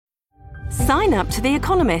Sign up to The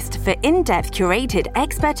Economist for in-depth curated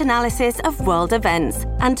expert analysis of world events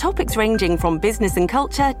and topics ranging from business and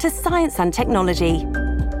culture to science and technology.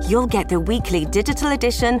 You'll get the weekly digital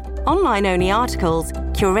edition, online-only articles,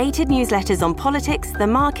 curated newsletters on politics, the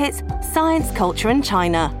markets, science, culture and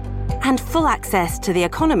China, and full access to The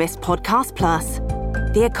Economist Podcast Plus.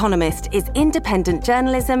 The Economist is independent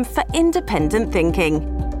journalism for independent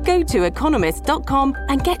thinking. Go to economist.com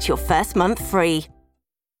and get your first month free.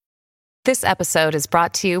 This episode is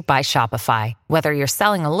brought to you by Shopify. Whether you're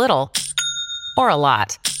selling a little or a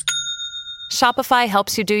lot, Shopify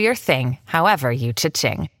helps you do your thing, however you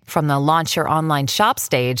cha-ching. From the launch your online shop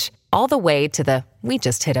stage, all the way to the we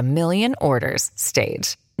just hit 1 million orders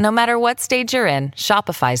stage. No matter what stage you're in,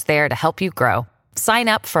 Shopify's there to help you grow. Sign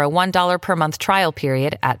up for a $1 per month trial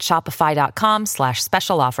period at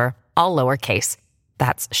shopify.com/special offer, all lowercase.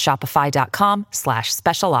 That's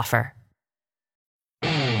shopify.com/special offer.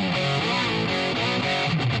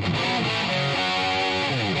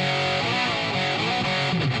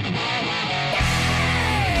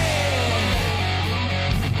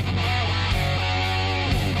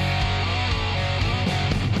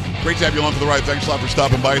 Great to have you along for the ride. Thanks a lot for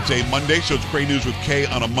stopping by. It's a Monday, so it's Cray News with Kay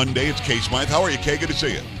on a Monday. It's Kay Smythe. How are you, Kay? Good to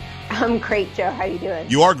see you. I'm great, Joe. How are you doing?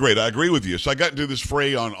 You are great. I agree with you. So I got into this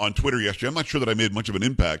fray on Twitter yesterday. I'm not sure that I made much of an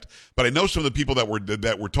impact, but I know some of the people that were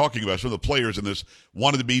talking about, some of the players in this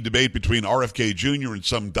wanted to be debate between RFK Jr. and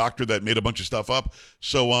some doctor that made a bunch of stuff up.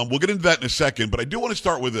 So we'll get into that in a second, but I do want to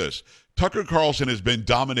start with this. Tucker Carlson has been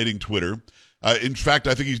dominating Twitter. In fact,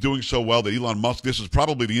 I think he's doing so well that Elon Musk, this is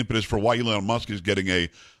probably the impetus for why Elon Musk is getting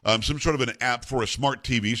some sort of an app for a smart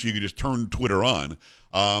TV so you can just turn Twitter on,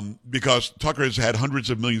 because Tucker has had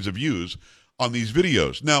hundreds of millions of views on these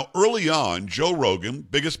videos. Now, early on, Joe Rogan,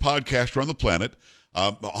 biggest podcaster on the planet,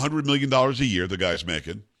 $100 million a year the guy's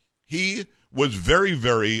making, he was very,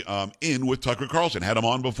 very in with Tucker Carlson. Had him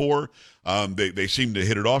on before. They seemed to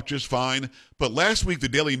hit it off just fine. But last week, the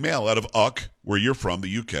Daily Mail out of UC, where you're from,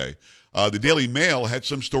 the UK, the Daily Mail had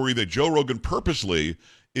some story that Joe Rogan purposely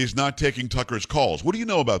is not taking Tucker's calls. What do you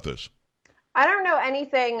know about this? I don't know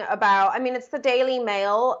anything about, it's the Daily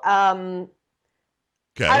Mail.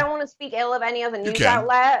 Okay. I don't want to speak ill of any other news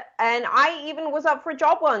outlet. And I even was up for a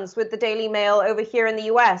job once with the Daily Mail over here in the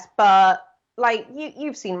US. But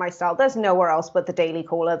you've seen my style. There's nowhere else but the Daily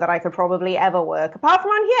Caller that I could probably ever work, apart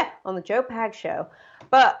from on here on the Joe Pag Show.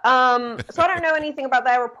 But so I don't know anything about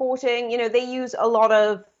their reporting. They use a lot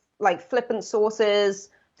of flippant sources,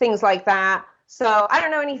 things like that. So I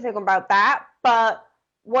don't know anything about that. But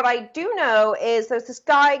what I do know is there's this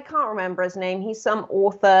guy, can't remember his name. He's some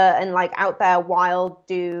author and out there wild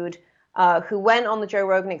dude who went on the Joe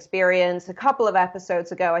Rogan Experience a couple of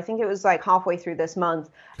episodes ago. I think it was halfway through this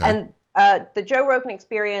month. Okay. And the Joe Rogan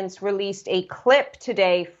Experience released a clip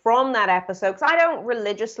today from that episode, because I don't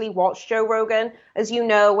religiously watch Joe Rogan. As you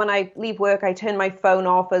know, when I leave work, I turn my phone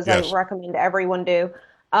off, as I recommend everyone do.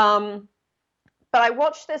 But I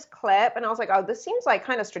watched this clip and I was like, oh, this seems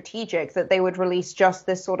kind of strategic that they would release just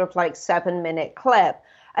this sort of 7-minute clip.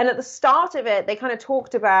 And at the start of it, they kind of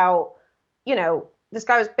talked about, this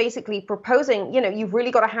guy was basically proposing, you've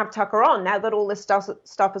really got to have Tucker on now that all this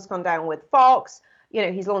stuff has gone down with Fox.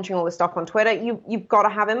 He's launching all this stuff on Twitter. You've got to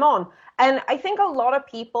have him on. And I think a lot of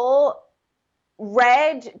people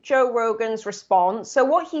read Joe Rogan's response. So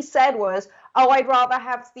what he said was, oh, I'd rather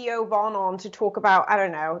have Theo Von on to talk about, I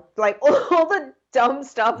don't know, all the dumb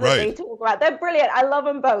stuff that they talk about. They're brilliant. I love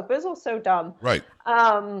them both, but it's all so dumb. Right.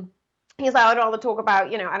 He's like, I'd rather talk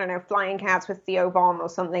about, I don't know, flying cats with Theo Von or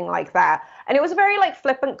something like that. And it was a very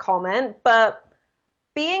flippant comment, but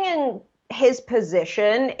being in his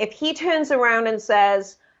position, if he turns around and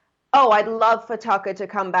says, oh, I'd love for Tucker to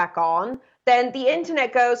come back on, then the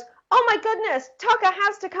internet goes, oh my goodness, Tucker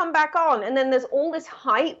has to come back on. And then there's all this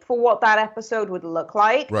hype for what that episode would look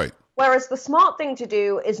like. Right. Whereas the smart thing to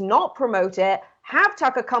do is not promote it, have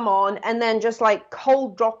Tucker come on, and then just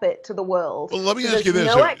cold drop it to the world. Well, let me ask you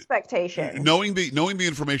this. No expectation. Knowing the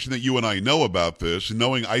information that you and I know about this,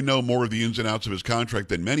 I know more of the ins and outs of his contract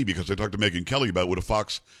than many, because I talked to Megyn Kelly about what a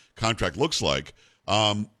Fox contract looks like.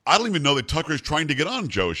 I don't even know that Tucker is trying to get on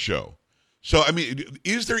Joe's show. So,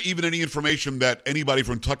 is there even any information that anybody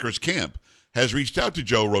from Tucker's camp has reached out to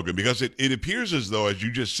Joe Rogan? Because it appears as though, as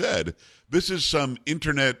you just said, this is some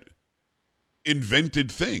internet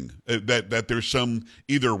invented thing, that there's some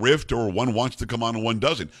either rift or one wants to come on and one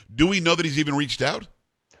doesn't. Do we know that he's even reached out?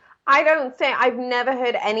 I've never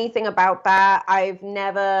heard anything about that. I've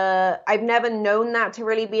never known that to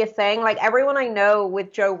really be a thing. Like everyone I know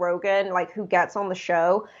with Joe Rogan, like who gets on the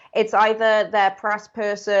show, it's either their press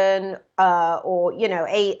person, or,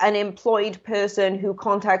 an employed person who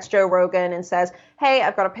contacts Joe Rogan and says, hey,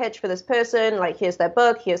 I've got a pitch for this person. Like, here's their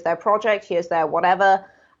book, here's their project, here's their whatever.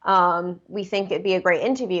 We think it'd be a great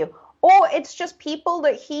interview. Or it's just people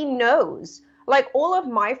that he knows. Like all of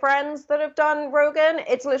my friends that have done Rogan,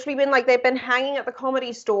 it's literally been like they've been hanging at the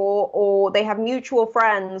Comedy Store or they have mutual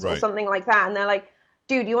friends or something like that. And they're like,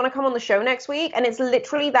 dude, you want to come on the show next week? And it's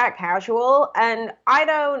literally that casual. And I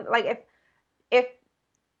don't like if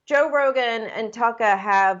Joe Rogan and Tucker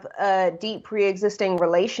have a deep pre-existing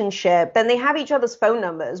relationship, then they have each other's phone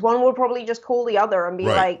numbers. One will probably just call the other and be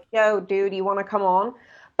like, yo, dude, you want to come on?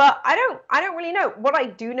 But I don't really know. What I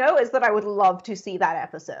do know is that I would love to see that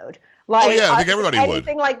episode. Like, I think everybody would.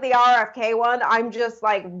 Anything like the RFK one, I'm just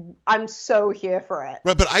like, I'm so here for it.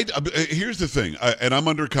 Right, but here's the thing, and I'm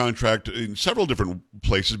under contract in several different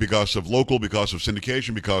places because of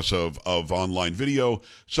syndication, because of online video.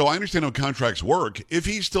 So I understand how contracts work. If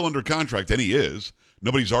he's still under contract, and he is,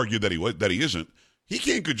 nobody's argued that he isn't. He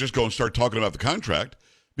can't just go and start talking about the contract,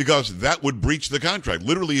 because that would breach the contract.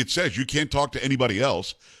 Literally, it says you can't talk to anybody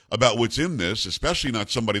else about what's in this, especially not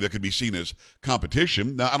somebody that could be seen as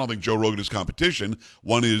competition. Now, I don't think Joe Rogan is competition.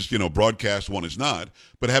 One is, broadcast, one is not.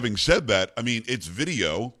 But having said that, I mean, it's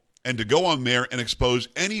video, and to go on there and expose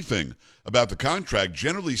anything about the contract,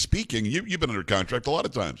 generally speaking, you've been under contract a lot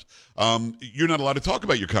of times. You're not allowed to talk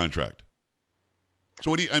about your contract.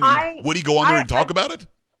 So would he go on there and talk about it?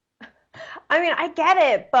 I mean, I get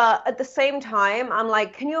it, but at the same time, I'm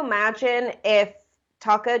like, can you imagine if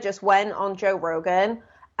Tucker just went on Joe Rogan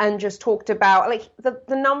and just talked about, like, the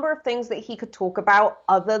number of things that he could talk about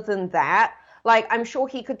other than that? Like, I'm sure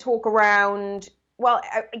he could talk around, well,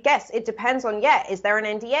 I guess it depends on, is there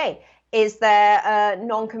an NDA? Is there a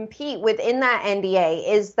non-compete within that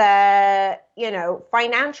NDA? Is there,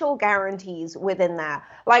 financial guarantees within that?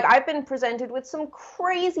 Like, I've been presented with some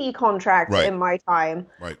crazy contracts in my time.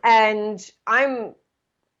 Right. And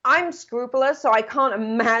I'm scrupulous, so I can't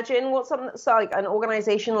imagine what like an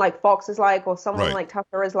organization like Fox is like, or someone like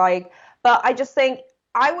Tucker is like. But I just think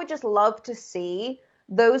I would just love to see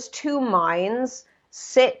those two minds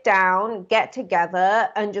sit down, get together,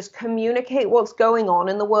 and just communicate what's going on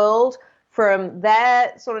in the world from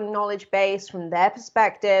their sort of knowledge base, from their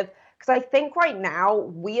perspective. Because I think right now,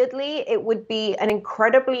 weirdly, it would be an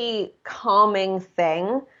incredibly calming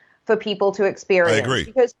thing for people to experience. I agree.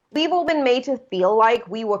 Because we've all been made to feel like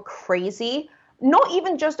we were crazy, not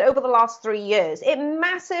even just over the last 3 years. It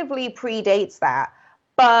massively predates that.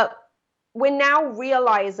 But we're now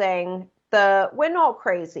realizing that we're not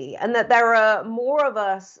crazy, and that there are more of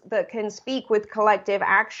us that can speak with collective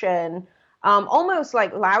action, almost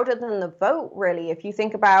like louder than the vote, really, if you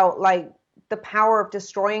think about like the power of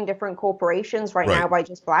destroying different corporations right now by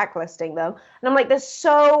just blacklisting them. And I'm like, there's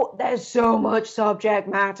so much subject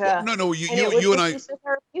matter. Well, no, you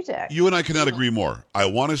and I cannot agree more. I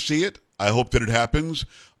want to see it. I hope that it happens.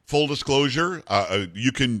 Full disclosure,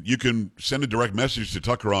 you can send a direct message to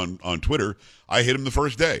Tucker on Twitter. I hit him the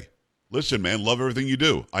first day. Listen, man, love everything you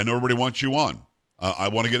do. I know everybody wants you on. I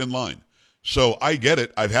want to get in line. So I get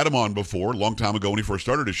it. I've had him on before, a long time ago when he first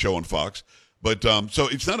started his show on Fox. But so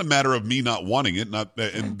it's not a matter of me not wanting it,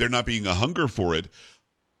 and there not being a hunger for it.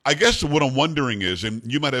 I guess what I'm wondering is, and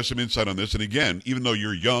you might have some insight on this, and again, even though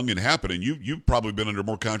you're young and happening, you've probably been under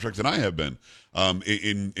more contracts than I have been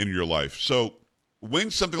in your life. So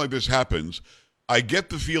when something like this happens, I get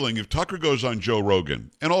the feeling if Tucker goes on Joe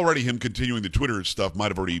Rogan, and already him continuing the Twitter stuff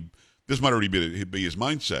might already be his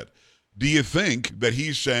mindset. Do you think that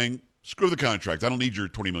he's saying, screw the contract, I don't need your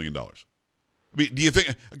 $20 million? I mean, do you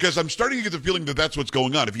think, because I'm starting to get the feeling that that's what's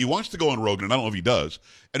going on. If he wants to go on Rogan, and I don't know if he does,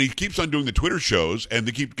 and he keeps on doing the Twitter shows, and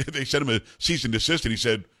they sent him a cease and desist, and he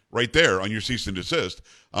said, right there on your cease and desist,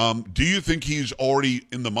 do you think he's already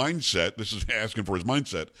in the mindset, this is asking for his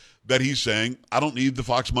mindset, that he's saying, I don't need the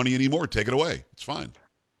Fox money anymore, take it away, it's fine?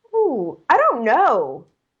 Ooh, I don't know.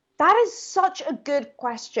 That is such a good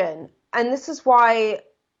question. And this is why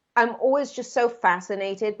I'm always just so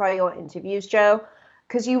fascinated by your interviews, Joe,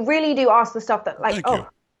 because you really do ask the stuff that, like, Thank you.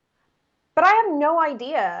 But I have no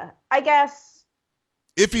idea. I guess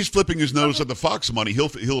if he's flipping his nose at the Fox money,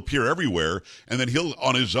 he'll appear everywhere, and then he'll,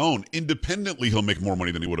 on his own, independently, he'll make more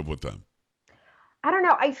money than he would have with them. I don't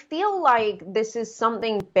know. I feel like this is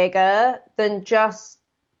something bigger than just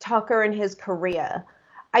Tucker and his career.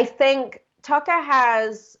 I think Tucker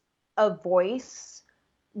has a voice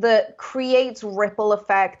that creates ripple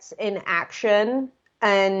effects in action,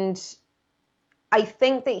 and I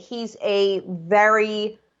think that he's a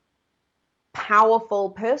very powerful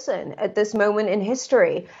person at this moment in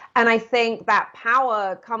history. And I think that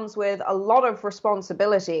power comes with a lot of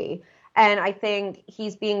responsibility. And I think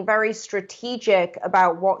he's being very strategic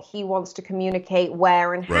about what he wants to communicate,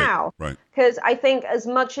 where and how. Right. Because I think as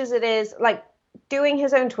much as it is like doing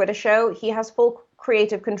his own Twitter show, he has full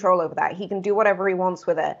creative control over that. He can do whatever he wants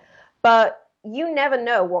with it. But you never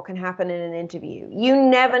know what can happen in an interview. You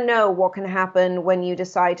never know what can happen when you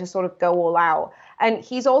decide to sort of go all out. And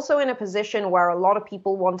he's also in a position where a lot of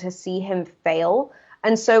people want to see him fail.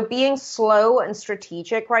 And so being slow and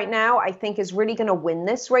strategic right now, I think is really going to win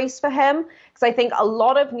this race for him. Because I think a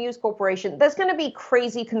lot of news corporations, there's going to be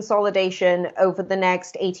crazy consolidation over the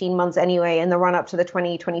next 18 months anyway, in the run up to the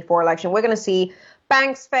 2024 election. We're going to see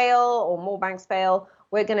banks fail or more banks fail.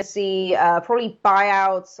 We're going to see probably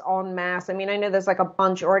buyouts en masse. I mean, I know there's like a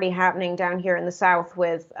bunch already happening down here in the South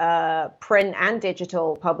with print and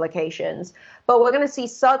digital publications. But we're going to see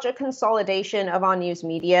such a consolidation of our news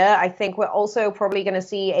media. I think we're also probably going to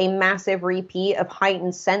see a massive repeat of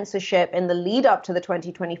heightened censorship in the lead up to the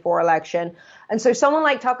 2024 election. And so someone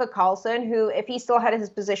like Tucker Carlson, who, if he still had his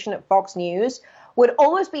position at Fox News, would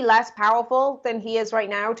almost be less powerful than he is right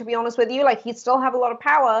now, to be honest with you. Like, he'd still have a lot of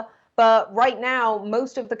power. But right now,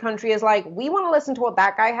 most of the country is like, we want to listen to what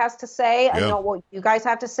that guy has to say and not what you guys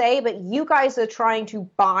have to say. But you guys are trying to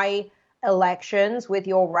buy elections with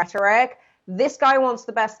your rhetoric. This guy wants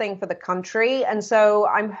the best thing for the country. And so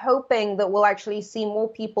I'm hoping that we'll actually see more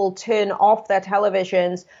people turn off their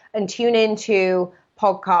televisions and tune into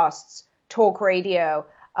podcasts, talk radio,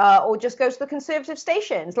 or just go to the conservative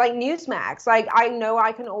stations like Newsmax. Like, I know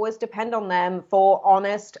I can always depend on them for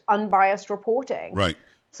honest, unbiased reporting. Right.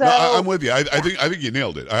 So, no, I'm with you. I think you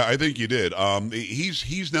nailed it. I think you did.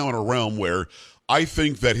 He's now in a realm where I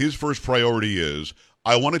think that his first priority is,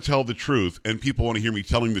 I want to tell the truth, and people want to hear me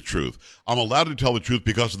telling the truth. I'm allowed to tell the truth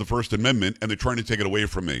because of the First Amendment, and they're trying to take it away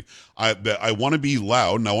from me. I want to be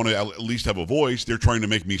loud, and I want to at least have a voice. They're trying to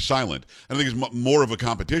make me silent. And I think it's more of a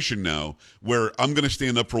competition now, where I'm going to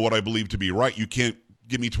stand up for what I believe to be right. You can't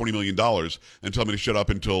give me $20 million and tell me to shut up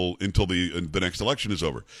until the next election is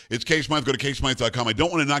over. It's K-Smythe. Go to ksmythe.com. I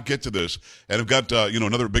don't want to not get to this, and I've got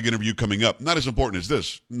another big interview coming up. Not as important as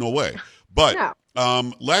this, no way. But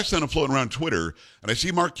last time I'm floating around Twitter, and I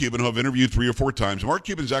see Mark Cuban, who I've interviewed 3 or 4 times. Mark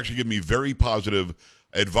Cuban's actually given me very positive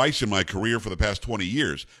advice in my career for the past 20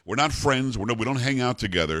 years. We're not friends. We don't hang out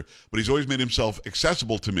together, but he's always made himself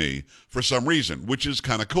accessible to me for some reason, which is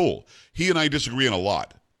kind of cool. He and I disagree on a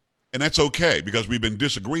lot. And that's okay, because we've been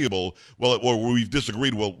disagreeable, or we've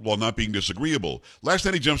disagreed while not being disagreeable. Last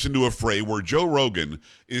night he jumps into a fray where Joe Rogan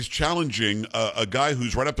is challenging a guy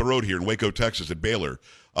who's right up the road here in Waco, Texas, at Baylor.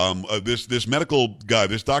 This medical guy,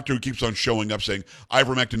 this doctor who keeps on showing up saying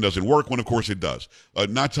ivermectin doesn't work, when of course it does.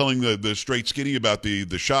 Not telling the straight skinny about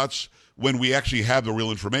the shots when we actually have the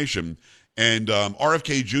real information. And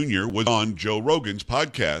RFK Jr. was on Joe Rogan's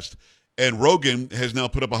podcast. And Rogan has now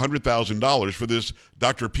put up $100,000 for this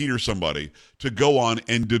Dr. Peter somebody to go on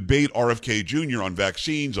and debate RFK Jr. on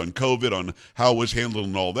vaccines, on COVID, on how it was handled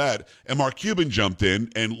and all that. And Mark Cuban jumped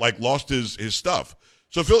in and lost his stuff.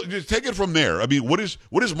 So Phil, just take it from there. I mean, what is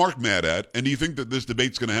Mark mad at? And do you think that this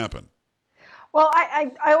debate's going to happen? Well, I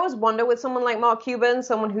always wonder with someone like Mark Cuban,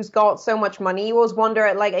 someone who's got so much money, you always wonder,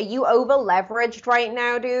 are you over leveraged right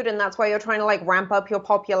now, dude? And that's why you're trying to ramp up your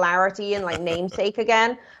popularity and namesake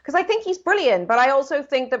again? Because I think he's brilliant, but I also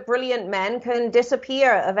think that brilliant men can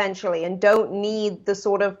disappear eventually and don't need the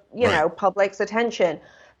sort of, public's attention.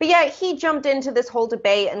 But yeah, he jumped into this whole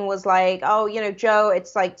debate and was like, oh, Joe,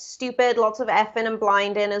 it's stupid, lots of effing and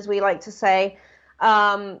blinding, as we like to say.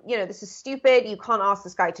 This is stupid. You can't ask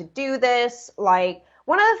this guy to do this.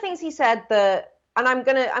 One of the things he said and I'm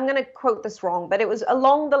gonna quote this wrong, but it was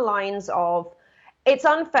along the lines of, it's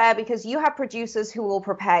unfair because you have producers who will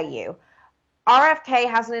prepare you. RFK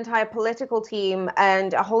has an entire political team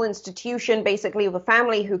and a whole institution, basically, of a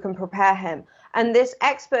family who can prepare him. And this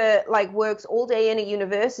expert works all day in a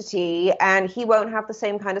university and he won't have the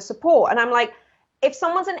same kind of support. And I'm like, if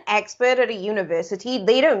someone's an expert at a university,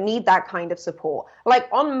 they don't need that kind of support.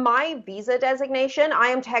 On my visa designation, I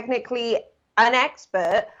am technically an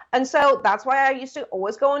expert. And so that's why I used to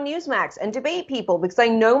always go on Newsmax and debate people, because I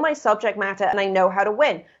know my subject matter and I know how to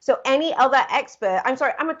win. So any other expert, I'm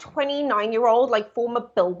a 29-year-old, former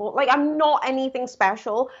Billboard, I'm not anything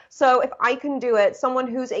special. So if I can do it, someone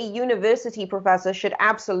who's a university professor should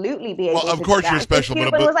absolutely be able to do that. Well, of course you're special.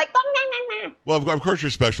 Cuban was like, oh, nah. Well, of course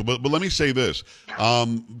you're special, but let me say this.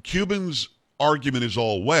 Cuban's argument is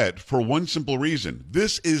all wet for one simple reason.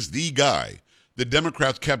 This is the guy the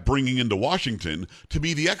Democrats kept bringing into Washington to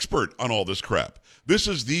be the expert on all this crap. This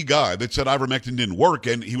is the guy that said ivermectin didn't work,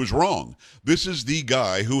 and he was wrong. This is the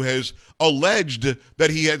guy who has alleged that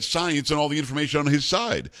he had science and all the information on his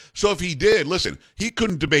side. So if he did, listen, he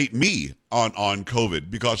couldn't debate me on COVID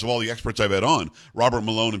because of all the experts I've had on, Robert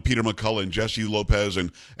Malone and Peter McCullough and Jesse Lopez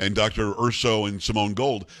and Dr. Urso and Simone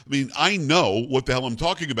Gold. I mean, I know what the hell I'm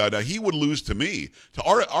talking about. Now, he would lose to me. To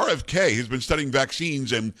RFK has been studying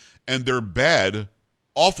vaccines and their bad,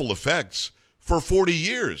 awful effects for 40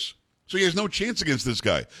 years. So he has no chance against this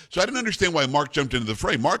guy. So I didn't understand why Mark jumped into the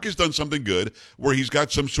fray. Mark has done something good where he's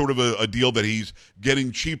got some sort of a deal that he's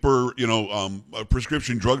getting cheaper,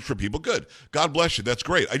 prescription drugs for people. Good. God bless you. That's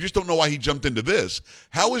great. I just don't know why he jumped into this.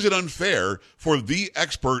 How is it unfair for the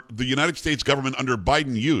expert the United States government under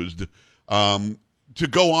Biden used to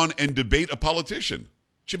go on and debate a politician?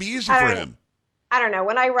 Should be easy for him. I don't know.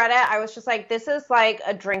 When I read it, I was just like, this is like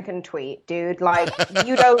a drink and tweet, dude. Like,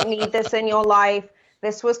 you don't need this in your life.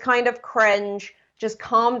 This was kind of cringe. Just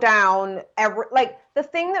calm down. The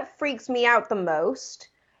thing that freaks me out the most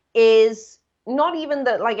is not even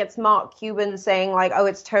that, like, it's Mark Cuban saying, like, oh,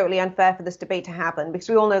 it's totally unfair for this debate to happen, because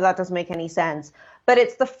we all know that doesn't make any sense. But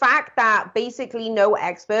it's the fact that basically no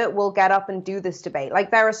expert will get up and do this debate. Like,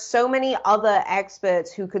 there are so many other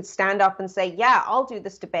experts who could stand up and say, yeah, I'll do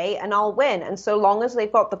this debate and I'll win. And so long as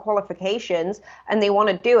they've got the qualifications and they want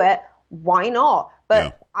to do it, why not? But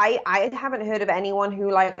yeah. I haven't heard of anyone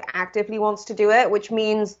who like actively wants to do it, which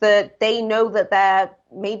means that they know that they're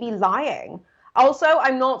maybe lying. Also,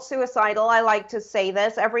 I'm not suicidal. I like to say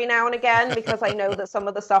this every now and again because I know that some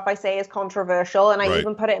of the stuff I say is controversial, and I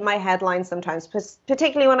even put it in my headlines sometimes,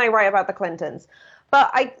 particularly when I write about the Clintons. But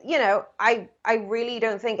I really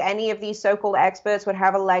don't think any of these so-called experts would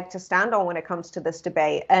have a leg to stand on when it comes to this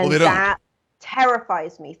debate, and that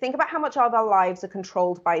terrifies me. Think about how much of our lives are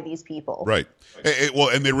controlled by these people. Right.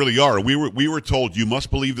 And they really are. We were told you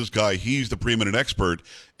must believe this guy. He's the preeminent expert.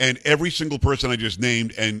 And every single person I just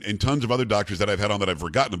named and tons of other doctors that I've had on that I've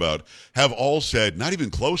forgotten about have all said, not even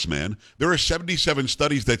close, man. There are 77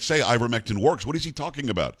 studies that say ivermectin works. What is he talking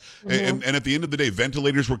about? Mm-hmm. And at the end of the day,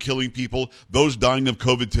 ventilators were killing people. Those dying of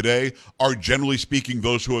COVID today are generally speaking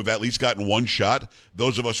those who have at least gotten one shot.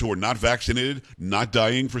 Those of us who are not vaccinated, not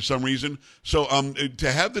dying for some reason. So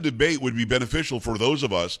to have the debate would be beneficial for those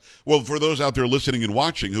of us, for those out there listening and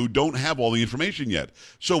watching who don't have all the information yet.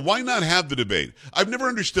 So why not have the debate? I've never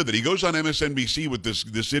understood that. He goes on MSNBC with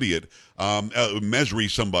this idiot, Mesri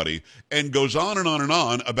somebody, and goes on and on and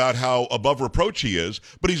on about how above reproach he is,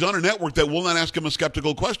 but he's on a network that will not ask him a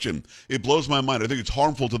skeptical question. It blows my mind. I think it's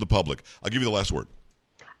harmful to the public. I'll give you the last word.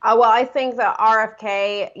 Well, I think that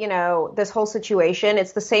RFK, this whole situation,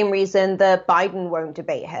 it's the same reason that Biden won't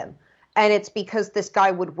debate him. And it's because this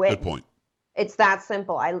guy would win. Good point. It's that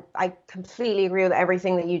simple. I completely agree with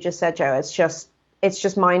everything that you just said, Joe. It's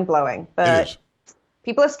just mind-blowing. But it is.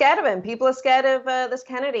 People are scared of him. People are scared of this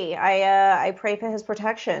Kennedy. I pray for his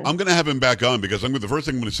protection. I'm going to have him back on because the first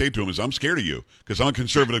thing I'm going to say to him is I'm scared of you because I'm a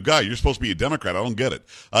conservative guy. You're supposed to be a Democrat. I don't get it.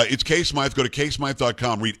 It's Kay Smythe. Go to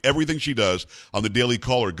kaysmythe.com. Read everything she does on the Daily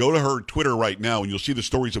Caller. Go to her Twitter right now, and you'll see the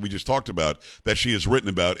stories that we just talked about that she has written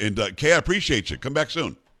about. And Kay, I appreciate you. Come back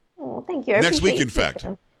soon. Oh, thank you. Next week, in fact.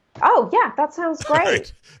 Oh, yeah. That sounds great. All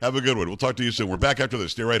right. Have a good one. We'll talk to you soon. We're back after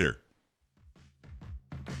this. Stay right here.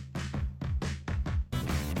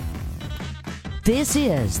 This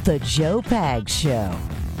is the Joe Pags Show.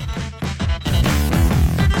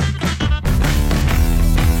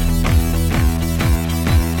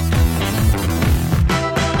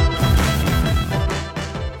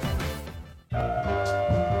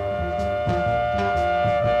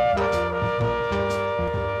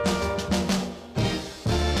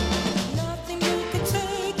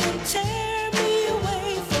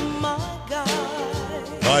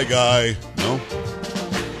 Hi, guy. No?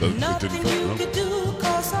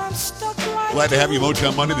 Glad to have you,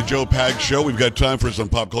 Motown Monday, the Joe Pags Show. We've got time for some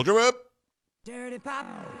pop culture. Dirty pop.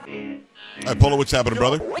 Hi, Polo, what's happening,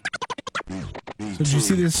 brother? So did you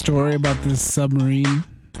see this story about this submarine?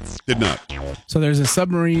 Did not. So there's a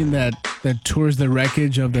submarine that tours the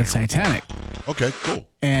wreckage of the Titanic. Okay, cool.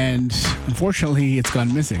 And unfortunately, it's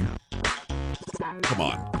gone missing. Come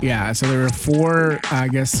on. Yeah, so there were 4, I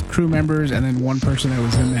guess, crew members and then one person that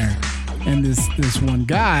was in there. And this one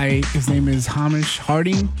guy, his name is Hamish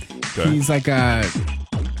Harding. Okay. He's like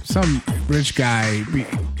some rich guy.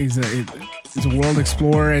 He's a world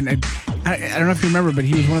explorer, and I don't know if you remember, but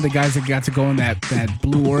he was one of the guys that got to go on that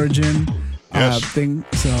Blue Origin thing.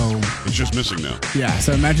 So it's just missing now. Yeah,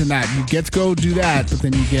 so imagine that. You get to go do that, but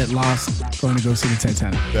then you get lost going to go see the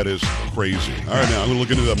Titanic. That is crazy. All right, now I'm going to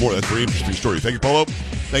look into that more. That's a very interesting story. Thank you, Polo.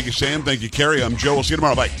 Thank you, Sam. Thank you, Carrie. I'm Joe. We'll see you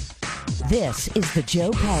tomorrow. Bye. This is the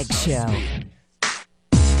Joe Pags Show.